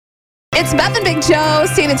It's Beth and Big Joe,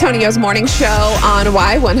 San Antonio's morning show on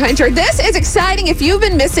Y100. This is exciting if you've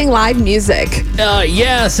been missing live music.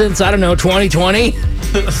 Yeah, since, 2020.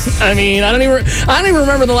 I mean, I don't even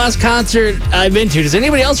remember the last concert I've been to. Does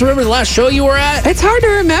anybody else remember the last show you were at? It's hard to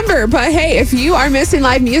remember, but hey, if you are missing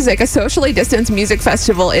live music, a socially distanced music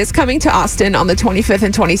festival is coming to Austin on the 25th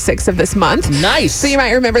and 26th of this month. Nice. So you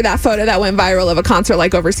might remember that photo that went viral of a concert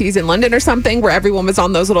like overseas in London or something, where everyone was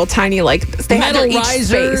on those little tiny, they had metal their each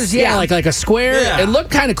risers, space. yeah, like a square. Yeah. It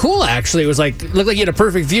looked kind of cool, actually. It was looked like you had a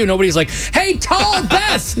perfect view. Nobody's like, "Hey, tall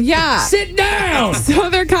Beth, Yeah. sit down." So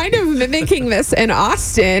they're kind of mimicking this in Austin.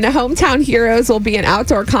 Hometown Heroes will be an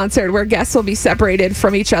outdoor concert where guests will be separated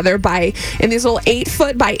from each other in these little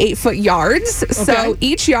 8-foot by 8-foot yards. Okay. So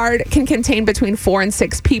each yard can contain between 4 and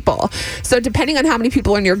 6 people. So depending on how many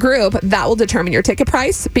people in your group, that will determine your ticket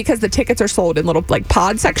price because the tickets are sold in little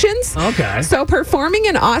pod sections. Okay. So performing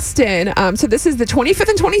in Austin, so this is the 25th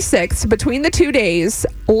and 26th, between the 2 days,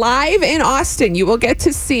 live in Austin, you will get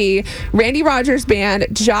to see Randy Rogers Band,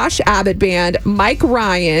 Josh Abbott Band, Mike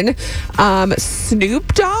Ryan,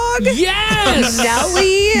 Snoop Dogg, Yes!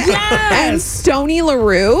 Nelly, Yes! and Stoney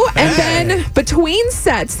LaRue. And then between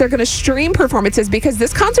sets, they're going to stream performances because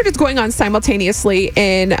this concert is going on simultaneously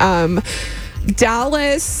in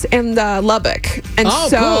Dallas and Lubbock. And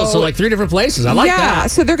cool. So 3 different places. I like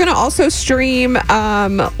that. So they're going to also stream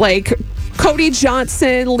Cody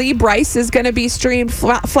Johnson, Lee Bryce is going to be streamed,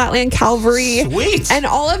 Flatland Calvary. Sweet. And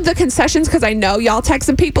all of the concessions, because I know y'all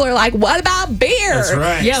texting people are like, what about beer? That's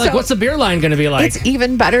right. Yeah, what's the beer line going to be like? It's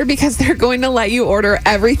even better because they're going to let you order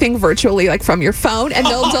everything virtually, from your phone, and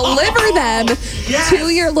they'll deliver them to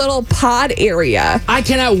your little pod area. I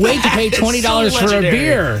cannot wait to pay $20 for a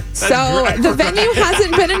beer. So the venue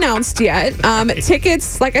hasn't been announced yet.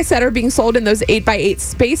 Tickets, like I said, are being sold in those 8x8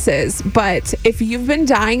 spaces. But if you've been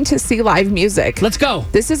dying to see live music, Let's go.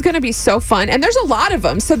 this is going to be so fun. And there's a lot of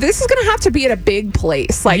them. So this is going to have to be at a big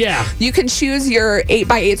place. You can choose your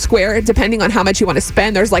 8x8 square depending on how much you want to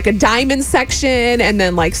spend. There's a diamond section and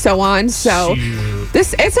then so on. So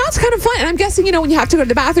it sounds kind of fun. And I'm guessing, when you have to go to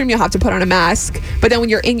the bathroom, you'll have to put on a mask. But then when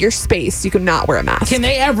you're in your space, you can not wear a mask. Can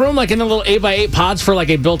they have room in the little 8x8 pods for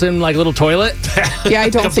a built-in little toilet? Yeah, I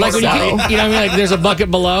don't think so. You know what I mean? There's a bucket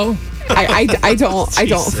below. I don't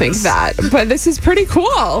think that, but this is pretty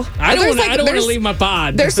cool. I don't want to leave my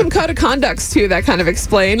pod. There's some code of conducts too that kind of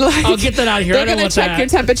explain. I'll get that out of here. They're going to check your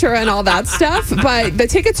temperature and all that stuff. But the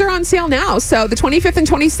tickets are on sale now. So the 25th and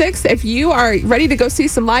 26th, if you are ready to go see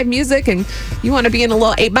some live music and you want to be in a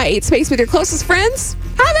little 8x8 space with your closest friends,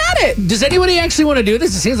 have at it. Does anybody actually want to do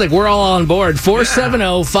this? It seems like we're all on board.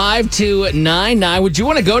 470-5299. Would you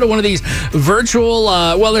want to go to one of these virtual,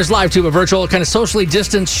 there's live too, but virtual kind of socially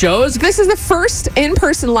distanced shows? This is the first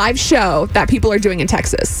in-person live show that people are doing in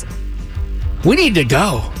Texas. We need to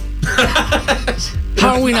go.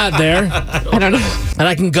 How are we not there? I don't know. And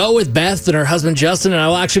I can go with Beth and her husband Justin, and I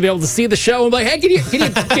will actually be able to see the show and be like, "Hey, can you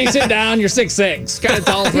sit down? You're 6'6", kind of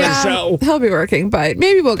tall for the show." He'll be working, but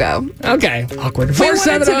maybe we'll go. Okay, awkward. We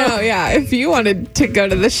wanted to know, if you wanted to go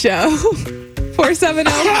to the show.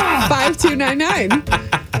 470-5299.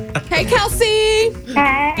 Hey, Kelsey.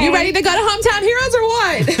 Hey. You ready to go to Hometown Heroes or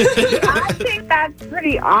what? I think that's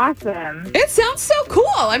pretty awesome. It sounds so cool.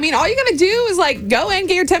 I mean, all you got to do is go in,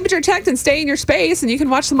 get your temperature checked, and stay in your space, and you can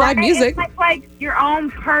watch some live music. It's like your own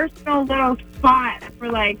personal little spot for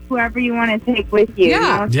whoever you want to take with you.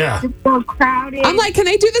 Yeah. Yeah. It's so crowded. I'm like, can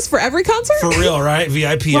they do this for every concert? For real, right?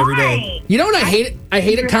 VIP every day. You know what I hate? I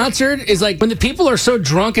hate at concert is when the people are so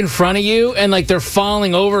drunk in front of you and they're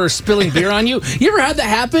falling over or spilling beer on you. You ever had that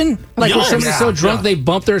happen? Where somebody's so drunk they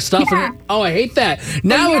bump their stuff. Yeah. And, I hate that.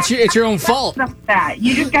 Now it's your own fault. That.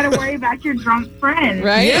 You just got to worry about your drunk friend.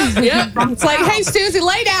 Right? Yeah. It's like, hey, Susie,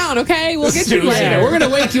 lay down, okay? We'll get you later. Yeah, we're going to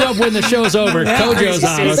wake you up when the show's over. Kojo's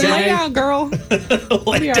on, Susie, okay? lay down, girl.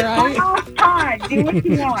 We'll be all right. Oh, God, do what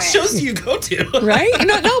you want. Shows do you go to? Right?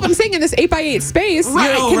 No, but I'm saying in this 8x8 space,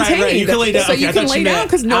 Right. you're contained. Right. You can lay down. So Okay, you I can thought lay you down meant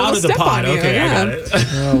because no one out will of the step pod. on you. Okay, I got it.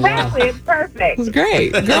 Exactly. It's perfect. It's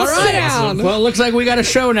great. Girl, All sit right. down. Well, it looks like we got a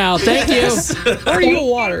show now. Thank you. Or you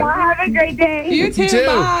water. Well, have a great day. You too. too.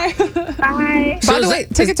 Bye. Bye. By the way,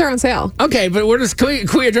 tickets are on sale. Okay, but can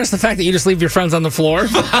we address the fact that you just leave your friends on the floor? No,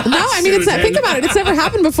 I mean, think about it. It's never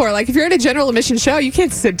happened before. If you're at a general admission show, you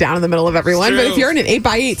can't sit down in the middle of everyone. But if you're in an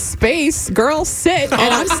 8x8 space, girl, sit. And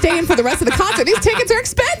I'm staying for the rest of the concert. These tickets are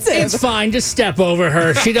expensive. It's fine. Just step over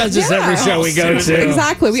her. She does this every show we go to.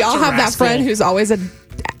 Exactly. We all have that friend who's always a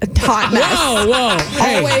hot mess. Whoa.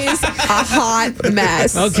 Hey. Always a hot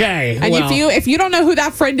mess. Okay. And if you don't know who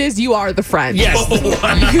that friend is, you are the friend. Yes.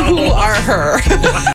 You are her.